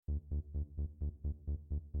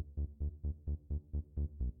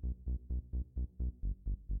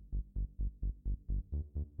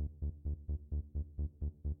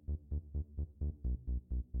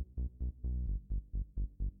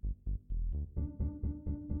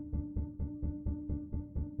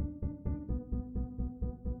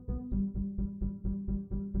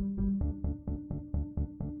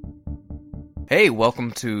Hey,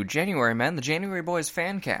 welcome to January Men, the January Boys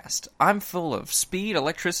Fancast. I'm full of speed,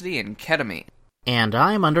 electricity, and ketamine. And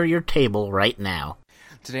I'm under your table right now.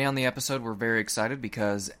 Today on the episode, we're very excited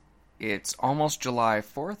because it's almost July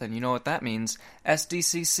 4th, and you know what that means.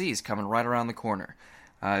 SDCC is coming right around the corner.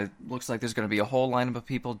 Looks like there's going to be a whole lineup of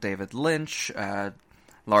people. David Lynch,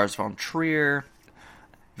 Lars von Trier.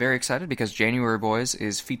 Very excited because January Boys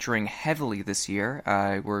is featuring heavily this year.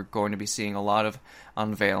 We're going to be seeing a lot of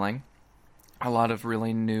unveiling. A lot of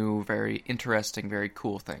really new, very interesting, very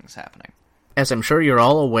cool things happening. As I'm sure you're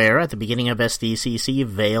all aware, at the beginning of SDCC,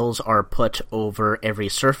 veils are put over every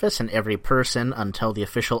surface and every person until the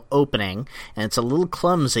official opening, and it's a little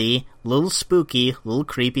clumsy, a little spooky, a little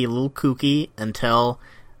creepy, a little kooky, until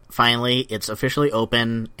finally it's officially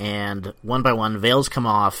open, and one by one, veils come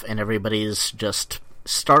off, and everybody's just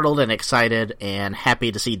startled and excited and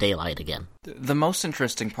happy to see daylight again. The most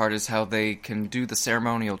interesting part is how they can do the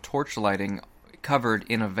ceremonial torch lighting covered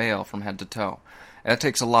in a veil from head to toe. That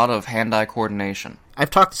takes a lot of hand-eye coordination. I've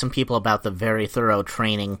talked to some people about the very thorough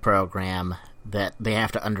training program that they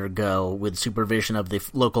have to undergo with supervision of the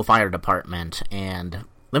local fire department, and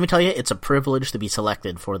let me tell you, it's a privilege to be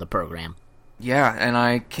selected for the program. Yeah, and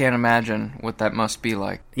I can't imagine what that must be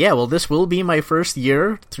like. Yeah, well, this will be my first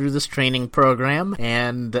year through this training program,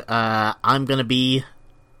 and I'm going to be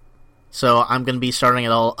starting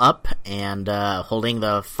it all up and holding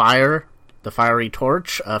the fiery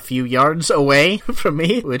torch a few yards away from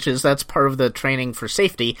me, that's part of the training for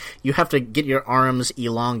safety. You have to get your arms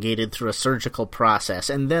elongated through a surgical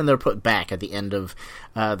process, and then they're put back at the end of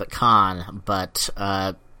the con, but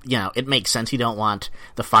it makes sense. You don't want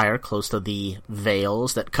the fire close to the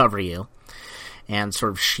veils that cover you and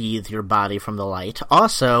sort of sheathe your body from the light.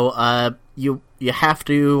 Also, you have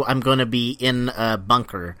to... I'm going to be in a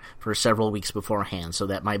bunker for several weeks beforehand so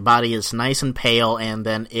that my body is nice and pale, and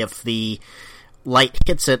then if the light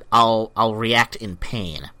hits it, I'll react in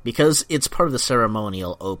pain. Because it's part of the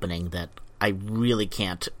ceremonial opening that I really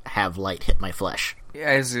can't have light hit my flesh.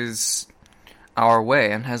 As is our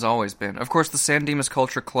way, and has always been. Of course, the San Dimas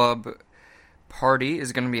Culture Club party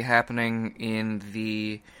is going to be happening in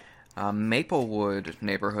the Maplewood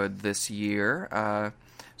neighborhood this year.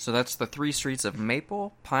 So that's the 3 streets of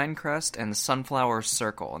Maple, Pinecrest, and Sunflower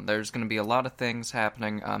Circle. And there's going to be a lot of things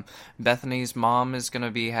happening. Bethany's mom is going to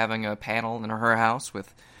be having a panel in her house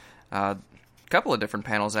with a couple of different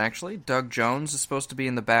panels, actually. Doug Jones is supposed to be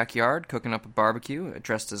in the backyard cooking up a barbecue,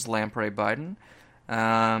 dressed as Lamprey Biden.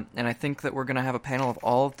 And I think that we're going to have a panel of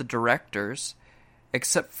all of the directors,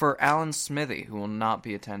 except for Alan Smithy, who will not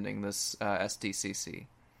be attending this SDCC.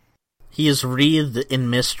 He is wreathed in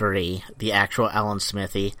mystery, the actual Alan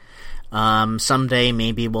Smithy. Someday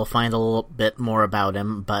maybe we'll find a little bit more about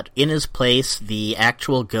him, but in his place, the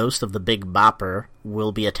actual ghost of the Big Bopper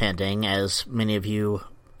will be attending. As you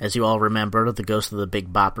all remember, the ghost of the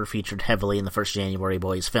Big Bopper featured heavily in the first January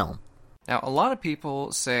Boys film. Now, a lot of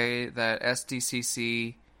people say that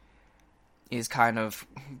SDCC is kind of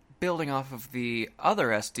building off of the other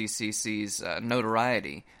SDCC's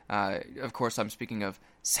notoriety. Of course, I'm speaking of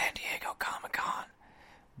San Diego Comic-Con.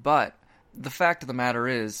 But the fact of the matter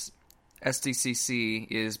is,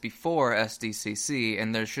 SDCC is before SDCC,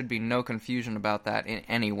 and there should be no confusion about that in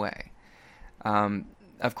any way.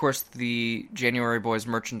 Of course, the January Boys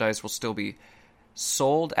merchandise will still be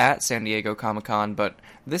sold at San Diego Comic-Con, but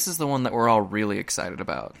this is the one that we're all really excited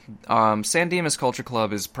about. San Dimas Culture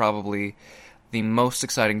Club is probably the most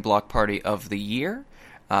exciting block party of the year,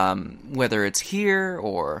 whether it's here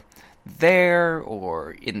or there or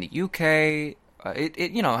in the UK.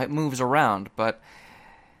 It moves around, but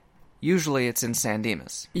usually it's in San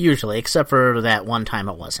Dimas. Usually, except for that one time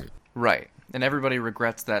it wasn't. Right, and everybody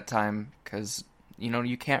regrets that time because,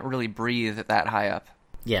 you can't really breathe that high up.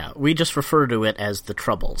 Yeah, we just refer to it as the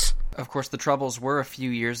Troubles. Of course, the Troubles were a few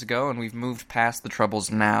years ago, and we've moved past the Troubles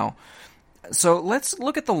now. So let's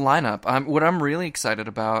look at the lineup. What I'm really excited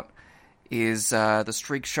about is the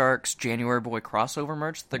Streak Sharks January Boy crossover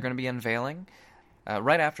merch that they're going to be unveiling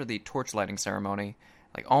right after the torch lighting ceremony,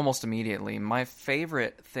 like almost immediately. My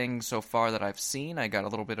favorite thing so far that I've seen, I got a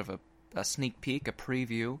little bit of a sneak peek, a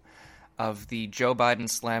preview of the Joe Biden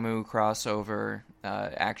Slamu crossover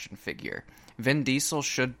action figure. Vin Diesel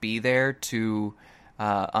should be there to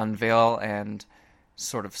unveil and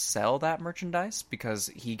sort of sell that merchandise because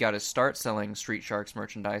he got his start selling Street Sharks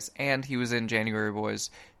merchandise, and he was in January Boys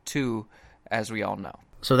 2, as we all know.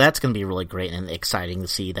 So that's going to be really great and exciting to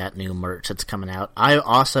see that new merch that's coming out. I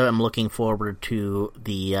also am looking forward to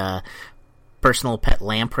the personal pet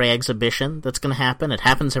lamprey exhibition that's going to happen. It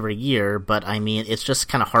happens every year, but I mean, it's just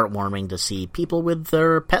kind of heartwarming to see people with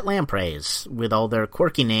their pet lampreys, with all their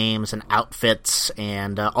quirky names and outfits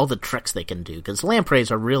and all the tricks they can do, because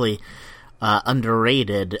lampreys are really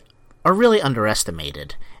underrated, or really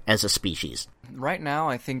underestimated as a species. Right now,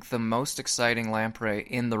 I think the most exciting lamprey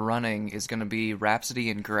in the running is going to be Rhapsody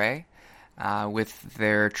in Grey, with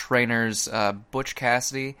their trainers Butch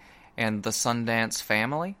Cassidy and the Sundance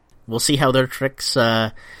Family. We'll see how their tricks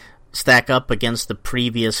stack up against the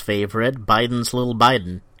previous favorite, Biden's Little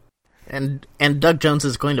Biden. And Doug Jones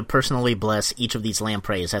is going to personally bless each of these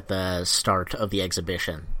lampreys at the start of the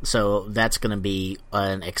exhibition. So that's going to be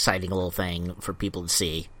an exciting little thing for people to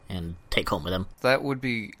see and take home with them. That would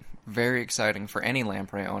be very exciting for any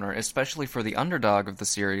lamprey owner, especially for the underdog of the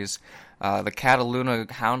series, the Cataluna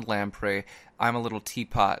Hound Lamprey, I'm a Little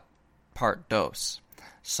Teapot Part Dose.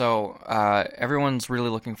 So everyone's really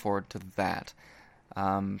looking forward to that.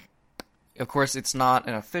 Of course, it's not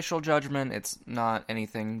an official judgment, it's not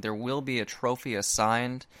anything. There will be a trophy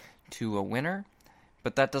assigned to a winner,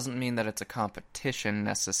 but that doesn't mean that it's a competition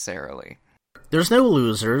necessarily. There's no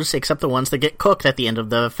losers, except the ones that get cooked at the end of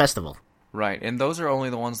the festival. Right, and those are only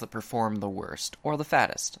the ones that perform the worst, or the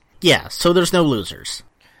fattest. Yeah, so there's no losers.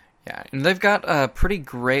 Yeah, and they've got a pretty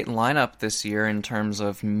great lineup this year in terms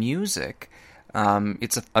of music.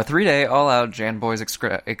 It's a 3-day all-out Jan Boys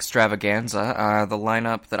extravaganza. The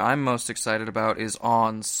lineup that I'm most excited about is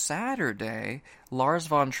on Saturday. Lars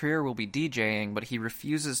von Trier will be DJing, but he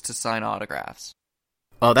refuses to sign autographs.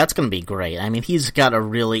 Oh, that's going to be great. I mean, he's got a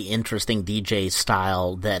really interesting DJ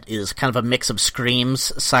style that is kind of a mix of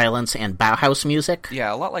screams, silence, and Bauhaus music.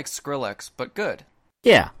 Yeah, a lot like Skrillex, but good.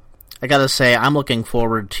 Yeah. I gotta say, I'm looking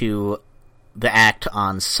forward to the act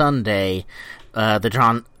on Sunday,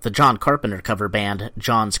 the John Carpenter cover band,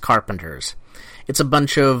 John's Carpenters. It's a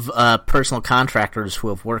bunch of personal contractors who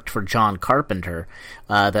have worked for John Carpenter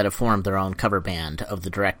that have formed their own cover band of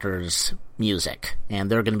the director's music,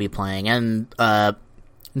 and they're going to be playing. And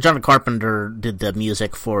John Carpenter did the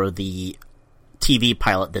music for the TV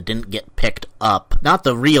pilot that didn't get picked up. Not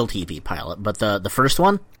the real TV pilot, but the first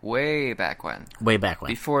one? Way back when. Way back when.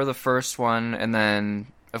 Before the first one, and then,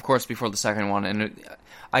 of course, before the second one. And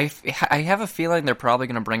I have a feeling they're probably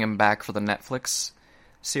going to bring him back for the Netflix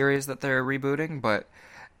series that they're rebooting, but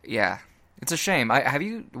yeah, it's a shame. Have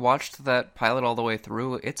you watched that pilot all the way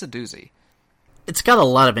through? It's a doozy. It's got a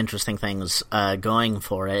lot of interesting things going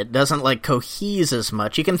for it. It doesn't, cohese as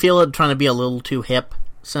much. You can feel it trying to be a little too hip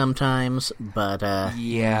sometimes, but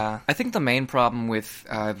yeah. I think the main problem with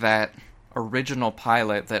that original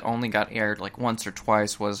pilot that only got aired once or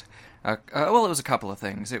twice was, it was a couple of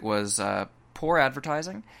things. It was poor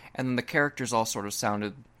advertising, and then the characters all sort of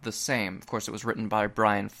sounded the same. Of course, it was written by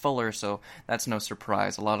Brian Fuller, so that's no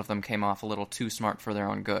surprise. A lot of them came off a little too smart for their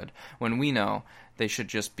own good, when we know they should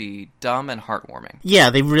just be dumb and heartwarming.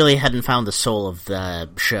 Yeah, they really hadn't found the soul of the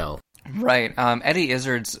show. Right. Eddie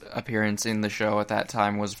Izzard's appearance in the show at that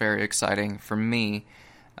time was very exciting for me,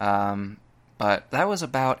 but that was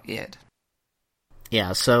about it.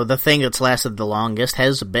 Yeah, so the thing that's lasted the longest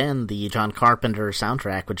has been the John Carpenter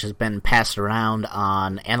soundtrack, which has been passed around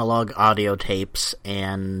on analog audio tapes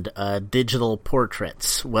and digital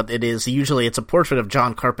portraits. What it is, usually it's a portrait of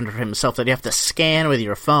John Carpenter himself that you have to scan with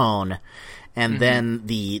your phone, and then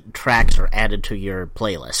the tracks are added to your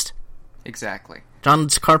playlist. Exactly.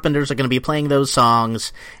 John's Carpenters are going to be playing those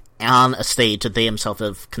songs on a stage that they themselves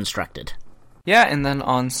have constructed. Yeah, and then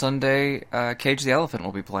on Sunday, Cage the Elephant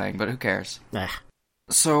will be playing, but who cares?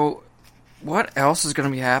 So, what else is going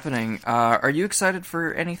to be happening? Are you excited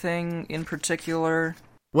for anything in particular?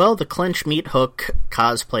 Well, the Clinch Meat Hook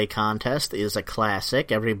cosplay contest is a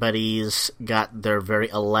classic. Everybody's got their very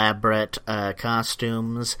elaborate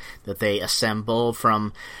costumes that they assemble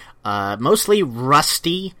from mostly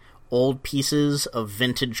rusty old pieces of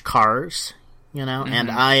vintage cars, and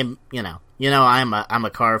I'm a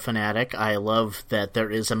car fanatic. I love that there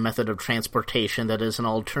is a method of transportation that is an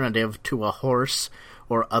alternative to a horse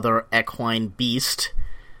or other equine beast,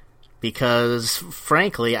 because,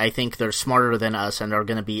 frankly, I think they're smarter than us and are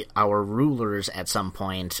going to be our rulers at some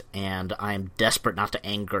point, and I'm desperate not to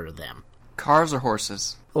anger them. Cars or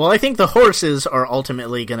horses? Well, I think the horses are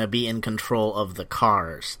ultimately going to be in control of the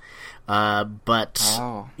cars. But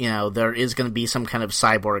there is going to be some kind of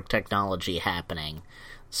cyborg technology happening.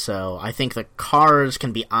 So I think the cars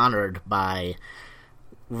can be honored by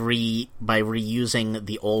reusing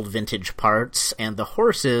the old vintage parts, and the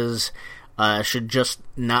horses should just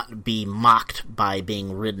not be mocked by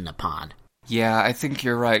being ridden upon. Yeah, I think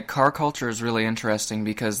you're right. Car culture is really interesting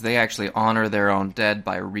because they actually honor their own dead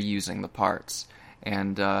by reusing the parts.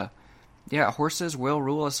 And Yeah, horses will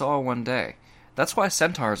rule us all one day. That's why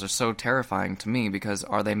centaurs are so terrifying to me, because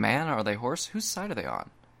are they man or are they horse? Whose side are they on?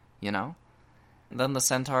 You know? Then the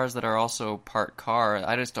centaurs that are also part car,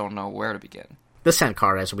 I just don't know where to begin. The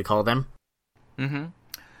centaur, as we call them. Mm-hmm.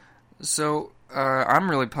 So, I'm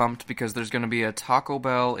really pumped because there's going to be a Taco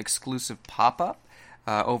Bell exclusive pop-up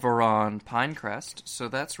over on Pinecrest, so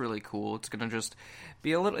that's really cool. It's going to just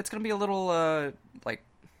be a little,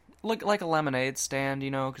 look like a lemonade stand,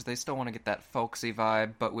 you know, because they still want to get that folksy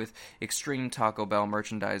vibe, but with extreme Taco Bell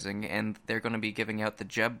merchandising, and they're going to be giving out the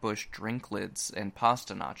Jeb Bush drink lids and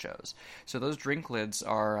pasta nachos. So those drink lids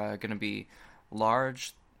are going to be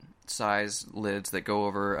large size lids that go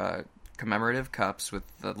over commemorative cups with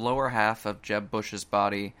the lower half of Jeb Bush's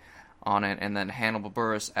body on it, and then Hannibal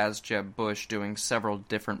Buress as Jeb Bush doing several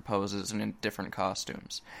different poses and in different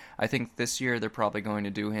costumes. I think this year they're probably going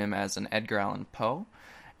to do him as an Edgar Allan Poe,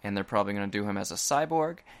 and they're probably going to do him as a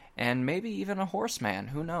cyborg, and maybe even a horseman.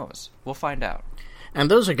 Who knows? We'll find out. And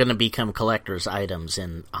those are going to become collector's items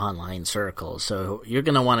in online circles, so you're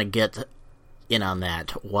going to want to get in on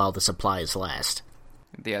that while the supplies last.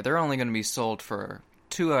 Yeah, they're only going to be sold for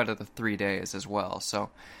 2 out of the 3 days as well, so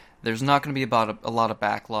there's not going to be a lot of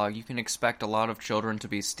backlog. You can expect a lot of children to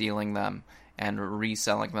be stealing them and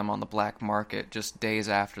reselling them on the black market just days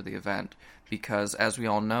after the event, because, as we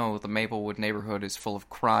all know, the Maplewood neighborhood is full of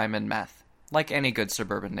crime and meth, like any good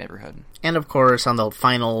suburban neighborhood. And, of course, on the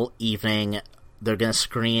final evening, they're going to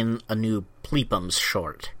screen a new Pleepums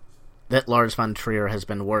short that Lars von Trier has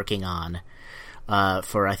been working on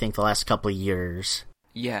for, I think, the last couple of years.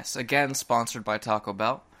 Yes, again, sponsored by Taco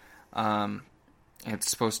Bell.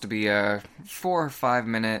 It's supposed to be a 4 or 5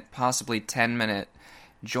 minute, possibly 10-minute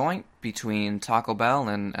joint between Taco Bell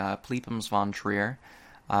and Pleepums von Trier.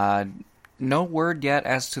 No word yet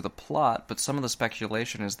as to the plot, but some of the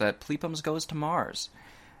speculation is that Pleepums goes to Mars,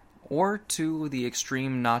 or to the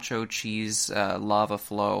extreme nacho cheese lava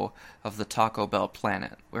flow of the Taco Bell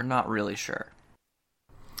planet. We're not really sure.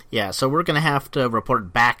 Yeah, so we're going to have to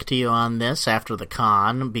report back to you on this after the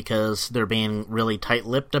con, because they're being really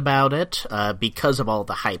tight-lipped about it, because of all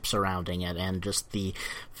the hype surrounding it, and just the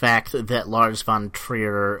fact that Lars von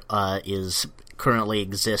Trier is currently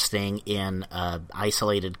existing in an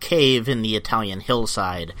isolated cave in the Italian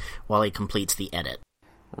hillside while he completes the edit.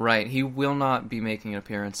 Right, he will not be making an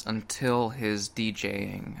appearance until his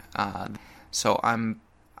DJing, so I'm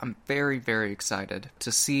very, very excited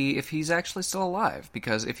to see if he's actually still alive,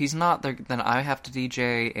 because if he's not, then I have to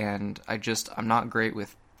DJ, and I'm not great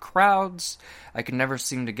with crowds. I can never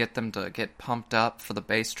seem to get them to get pumped up for the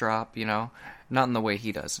bass drop, you know? Not in the way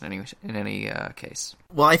he does, in any case.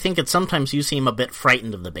 Well, I think sometimes you seem a bit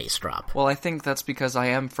frightened of the bass drop. Well, I think that's because I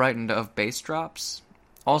am frightened of bass drops,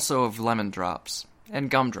 also of lemon drops, and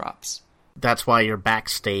gum drops. That's why your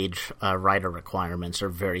backstage rider requirements are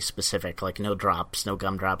very specific, like no drops, no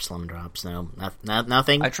gum drops, lemon drops,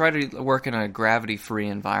 nothing. I try to work in a gravity-free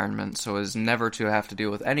environment so as never to have to deal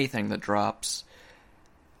with anything that drops,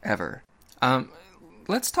 ever.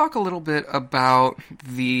 Let's talk a little bit about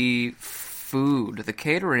the food. The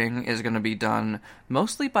catering is going to be done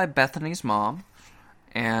mostly by Bethany's mom,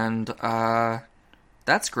 and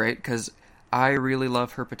that's great, because I really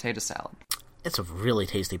love her potato salad. It's a really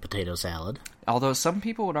tasty potato salad. Although some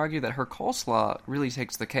people would argue that her coleslaw really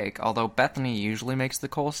takes the cake. Although Bethany usually makes the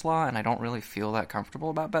coleslaw, and I don't really feel that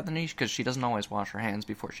comfortable about Bethany because she doesn't always wash her hands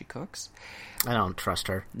before she cooks. I don't trust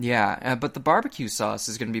her. Yeah, but the barbecue sauce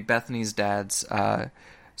is going to be Bethany's dad's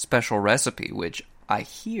special recipe, which I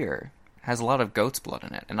hear has a lot of goat's blood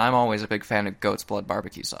in it. And I'm always a big fan of goat's blood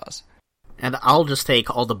barbecue sauce. And I'll just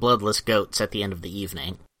take all the bloodless goats at the end of the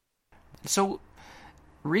evening. So,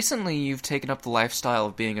 recently, you've taken up the lifestyle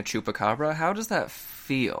of being a chupacabra. How does that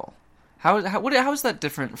feel? How is that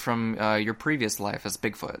different from your previous life as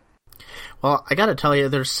Bigfoot? Well, I gotta tell you,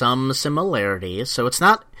 there's some similarities. So it's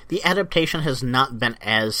not... The adaptation has not been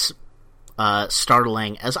as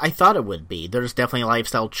startling as I thought it would be. There's definitely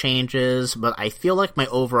lifestyle changes, but I feel like my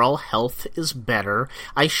overall health is better.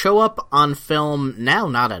 I show up on film now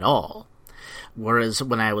not at all. Whereas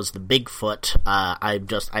when I was the Bigfoot,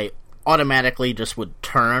 I automatically just would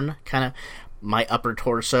turn, kind of, my upper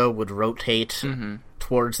torso would rotate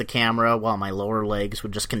towards the camera while my lower legs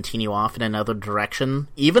would just continue off in another direction.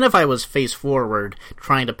 Even if I was face forward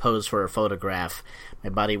trying to pose for a photograph, my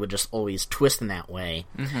body would just always twist in that way,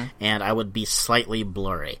 and I would be slightly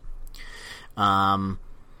blurry.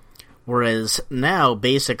 Whereas now,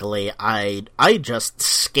 basically, I just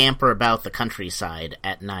scamper about the countryside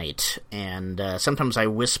at night, and sometimes I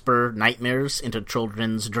whisper nightmares into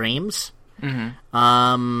children's dreams.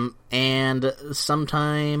 And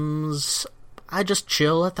sometimes I just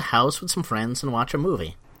chill at the house with some friends and watch a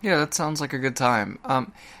movie. Yeah, that sounds like a good time.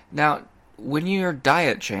 Now, when your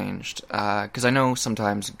diet changed, because I know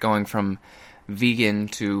sometimes going from vegan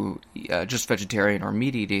to just vegetarian or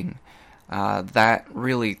meat eating, that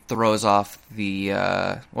really throws off the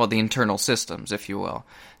internal systems, if you will.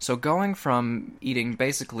 So going from eating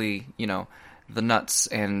basically, the nuts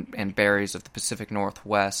and berries of the Pacific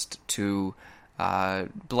Northwest to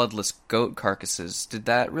bloodless goat carcasses, did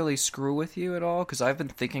that really screw with you at all? Because I've been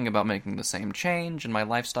thinking about making the same change, and my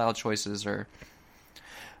lifestyle choices are,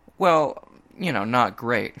 well, not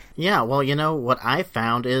great. Yeah, well, what I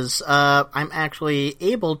found is I'm actually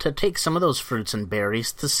able to take some of those fruits and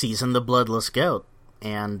berries to season the bloodless goat,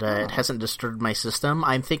 and it hasn't disturbed my system.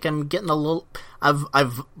 I think I'm getting a little...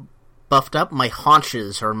 I've buffed up. My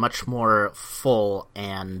haunches are much more full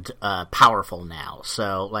and powerful now.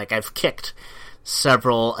 So, I've kicked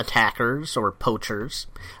several attackers or poachers.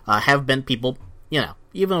 Have been people,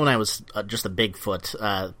 even when I was just a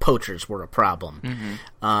Bigfoot, poachers were a problem. Mm-hmm.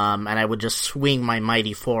 And I would just swing my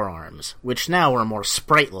mighty forearms, which now are more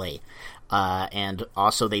sprightly, and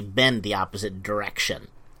also they bend the opposite direction.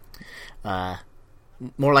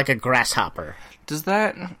 More like a grasshopper. Does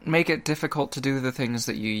that make it difficult to do the things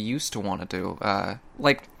that you used to want to do?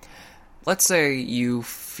 Let's say you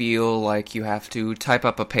feel like you have to type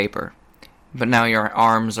up a paper, but now your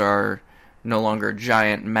arms are no longer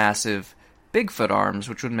giant, massive Bigfoot arms,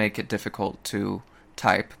 which would make it difficult to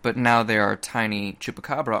type, but now they are tiny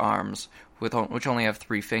chupacabra arms which only have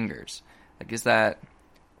 3 fingers. Is that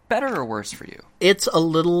better or worse for you? It's a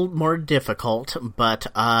little more difficult, but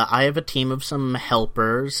I have a team of some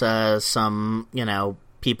helpers, some,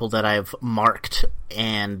 people that I've marked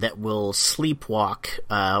and that will sleepwalk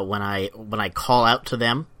when I call out to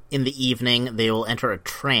them. In the evening, they will enter a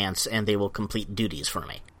trance and they will complete duties for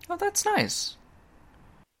me. Oh, that's nice.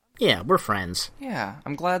 Yeah, we're friends. Yeah,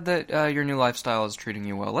 I'm glad that your new lifestyle is treating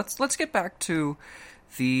you well. Let's get back to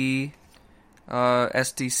the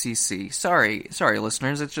SDCC. Sorry,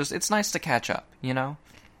 listeners. It's nice to catch up,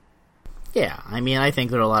 Yeah, I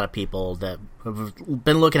think there are a lot of people that have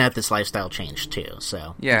been looking at this lifestyle change too.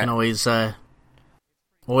 So you can always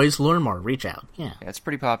learn more. Reach out. Yeah, it's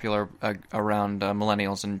pretty popular around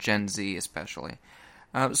millennials and Gen Z especially.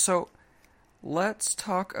 So let's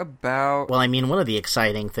talk about... Well, one of the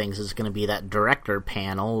exciting things is going to be that director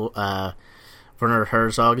panel. Werner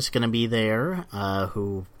Herzog is going to be there,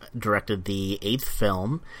 who directed the 8th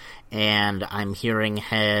film, and I'm hearing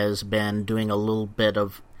has been doing a little bit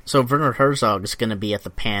of... So Werner Herzog is going to be at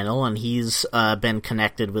the panel, and he's been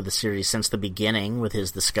connected with the series since the beginning with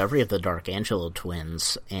his discovery of the Dark Angelo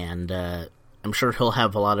twins, and I'm sure he'll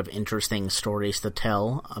have a lot of interesting stories to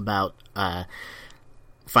tell about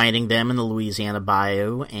finding them in the Louisiana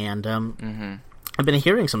Bayou, and I've been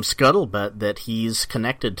hearing some scuttlebutt that he's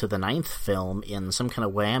connected to the 9th film in some kind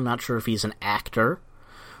of way. I'm not sure if he's an actor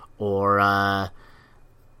or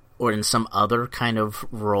in some other kind of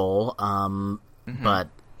role, but...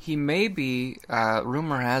 He may be,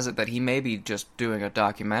 rumor has it that he may be just doing a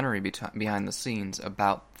documentary behind the scenes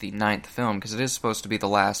about the 9th film, because it is supposed to be the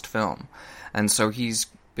last film. And so he's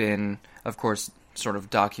been, of course, sort of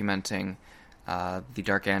documenting the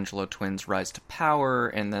Dark Angelo twins' rise to power,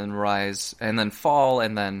 and then fall,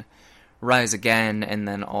 and then rise again, and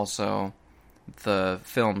then also the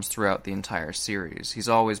films throughout the entire series. He's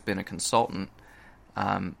always been a consultant,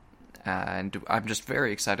 and I'm just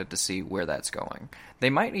very excited to see where that's going. They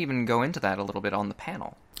might even go into that a little bit on the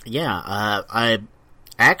panel. Yeah, I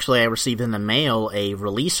received in the mail a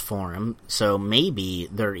release form, so maybe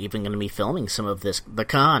they're even going to be filming some of the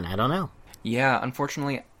con. I don't know. Yeah,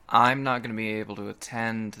 unfortunately, I'm not going to be able to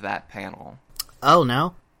attend that panel. Oh,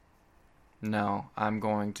 no? No, I'm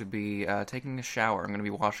going to be taking a shower. I'm going to be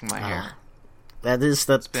washing my hair.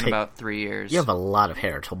 It's been about 3 years. You have a lot of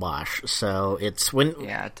hair to wash, so it's when...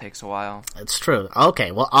 Yeah, it takes a while. It's true.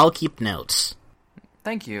 Okay, well, I'll keep notes.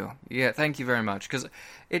 Thank you. Yeah, thank you very much, because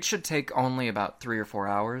it should take only about 3 or 4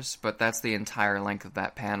 hours, but that's the entire length of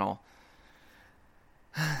that panel.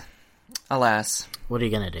 Alas. What are you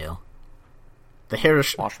going to do? The hair...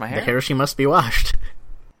 Wash my hair? The hair she must be washed.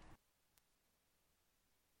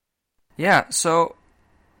 Yeah, so...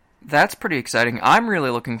 That's pretty exciting. I'm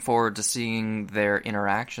really looking forward to seeing their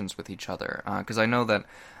interactions with each other, because I know that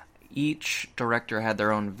each director had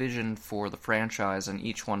their own vision for the franchise, and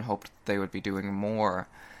each one hoped they would be doing more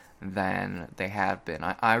than they had been.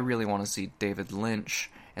 I really want to see David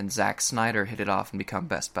Lynch and Zack Snyder hit it off and become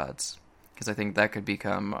best buds, because I think that could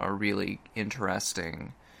become a really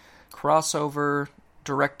interesting crossover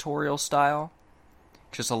directorial style.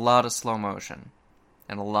 Just a lot of slow motion.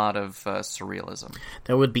 and a lot of surrealism.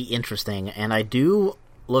 That would be interesting, and I do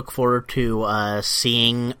look forward to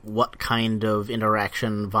seeing what kind of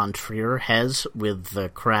interaction Von Trier has with the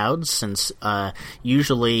crowds, since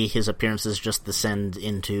usually his appearances just descend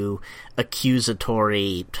into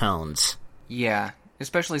accusatory tones. Yeah,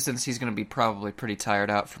 especially since he's going to be probably pretty tired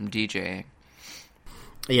out from DJing.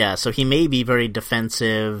 Yeah, so he may be very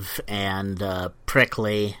defensive and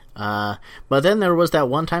prickly, but then there was that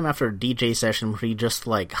one time after a DJ session where he just,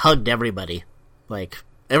 hugged everybody.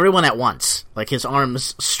 Everyone at once. His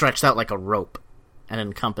arms stretched out like a rope and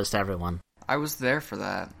encompassed everyone. I was there for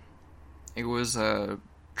that. It was a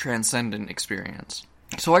transcendent experience.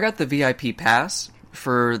 So I got the VIP pass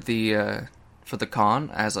for the con,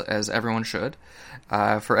 as everyone should,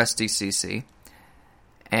 for SDCC.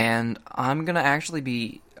 And I'm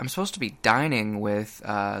supposed to be dining with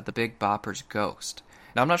the Big Bopper's ghost.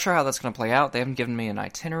 Now, I'm not sure how that's going to play out. They haven't given me an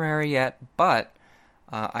itinerary yet, but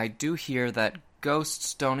I do hear that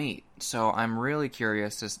ghosts don't eat, so I'm really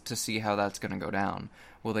curious to see how that's going to go down.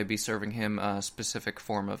 Will they be serving him a specific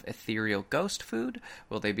form of ethereal ghost food?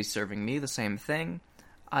 Will they be serving me the same thing?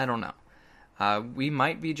 I don't know. We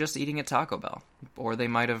might be just eating at Taco Bell, or they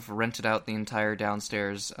might have rented out the entire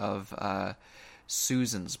downstairs of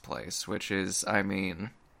Susan's place, which is,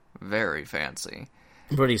 very fancy.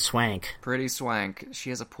 Pretty swank. Pretty swank. She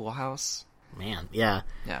has a pool house. Man, yeah.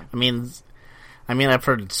 Yeah. I've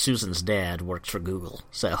heard Susan's dad works for Google,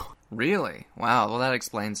 so... Really? Wow, well that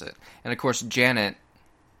explains it. And of course, Janet...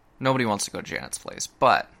 Nobody wants to go to Janet's place,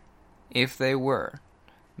 but if they were,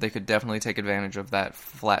 they could definitely take advantage of that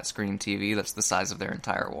flat-screen TV that's the size of their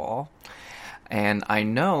entire wall. And I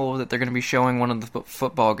know that they're going to be showing one of the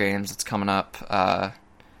football games that's coming up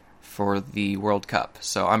for the World Cup.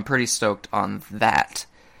 So I'm pretty stoked on that,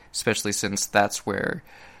 especially since that's where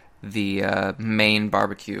the main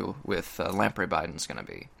barbecue with Lamprey Biden's going to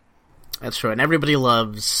be. That's true, and everybody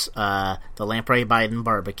loves the Lamprey Biden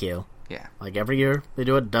barbecue. Yeah. Every year they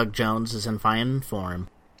do it, Doug Jones is in fine form.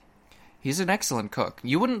 He's an excellent cook.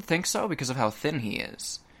 You wouldn't think so because of how thin he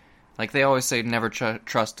is. They always say never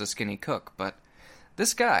trust a skinny cook, but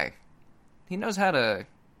this guy, he knows how to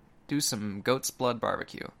do some goat's blood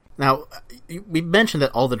barbecue. Now, we mentioned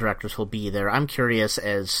that all the directors will be there. I'm curious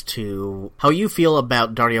as to how you feel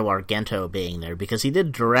about Dario Argento being there, because he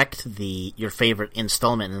did direct your favorite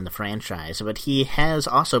installment in the franchise, but he has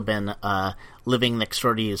also been living next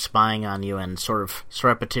door to you, spying on you, and sort of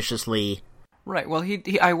surreptitiously... Right, well,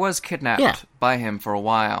 I was kidnapped by him for a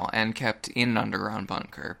while and kept in an underground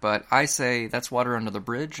bunker, but I say that's water under the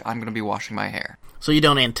bridge. I'm going to be washing my hair. So you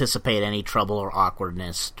don't anticipate any trouble or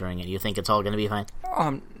awkwardness during it? You think it's all going to be fine?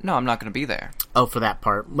 No, I'm not going to be there. Oh, for that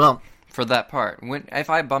part. Well... For that part.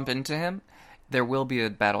 If I bump into him, there will be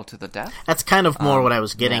a battle to the death. That's kind of more what I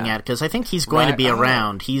was getting at, because I think he's going to be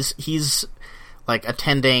around. He's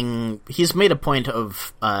attending... He's made a point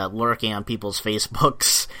of lurking on people's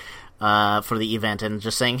Facebooks... for the event and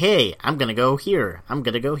just saying, hey, I'm going to go here. I'm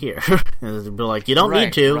going to go here. And they'll be like, you don't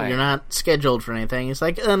need to. Right. You're not scheduled for anything. He's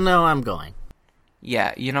like, no, I'm going.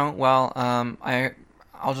 Yeah,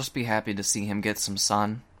 I'll just be happy to see him get some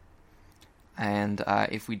sun. And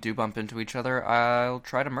if we do bump into each other, I'll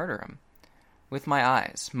try to murder him. With my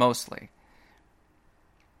eyes, mostly.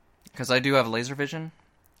 Because I do have laser vision,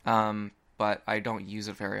 but I don't use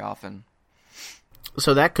it very often.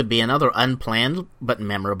 So that could be another unplanned but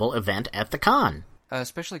memorable event at the con.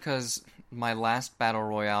 Especially because my last battle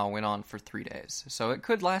royale went on for 3 days, so it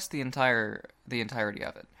could last the entirety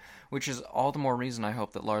of it. Which is all the more reason I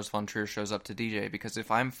hope that Lars von Trier shows up to DJ, because if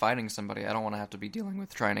I'm fighting somebody, I don't want to have to be dealing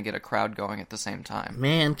with trying to get a crowd going at the same time.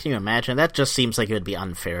 Man, can you imagine? That just seems like it would be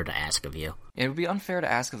unfair to ask of you. It would be unfair to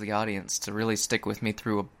ask of the audience to really stick with me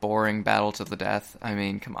through a boring battle to the death. I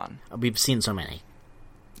mean, come on. We've seen so many.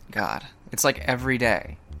 God. It's like every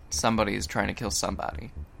day somebody is trying to kill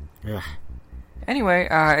somebody. Ugh. Anyway,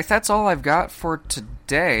 if that's all I've got for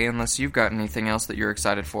today, unless you've got anything else that you're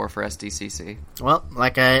excited for SDCC. Well,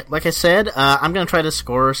 like I said, I'm going to try to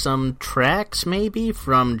score some tracks, maybe,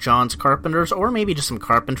 from John's Carpenters, or maybe just some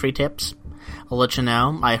carpentry tips. I'll let you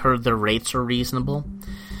know. I heard their rates are reasonable.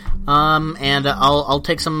 And I'll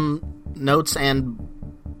take some notes, and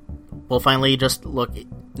we'll finally just look,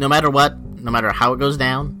 no matter what, no matter how it goes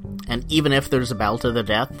down, and even if there's a battle to the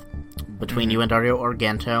death between you and Dario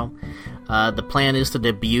Argento, the plan is to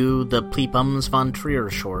debut the Pleepums von Trier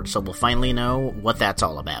short, so we'll finally know what that's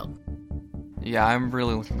all about. Yeah, I'm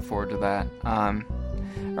really looking forward to that.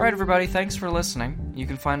 Alright, everybody, thanks for listening. You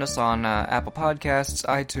can find us on Apple Podcasts,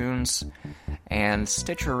 iTunes, and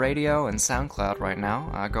Stitcher Radio and SoundCloud right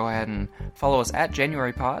now. Go ahead and follow us at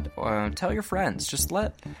JanuaryPod. Tell your friends. Just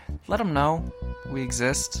let let them know we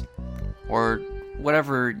exist, or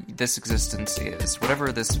whatever this existence is,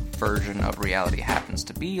 whatever this version of reality happens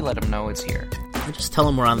to be, let them know it's here. I just tell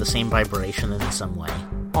them we're on the same vibration in some way.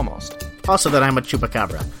 Almost. Also that I'm a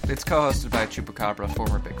chupacabra. It's co-hosted by Chupacabra,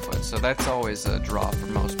 former Bigfoot, so that's always a draw for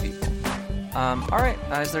most people. Alright,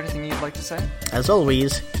 is there anything you'd like to say? As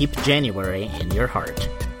always, keep January in your heart.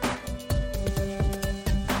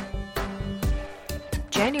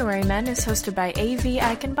 January Men is hosted by A.V.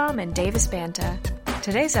 Eichenbaum and Davis Banta.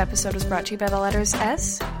 Today's episode was brought to you by the letters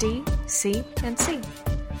S, D, C, and C.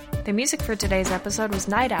 The music for today's episode was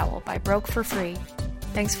Night Owl by Broke for Free.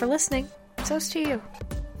 Thanks for listening. Toast to you.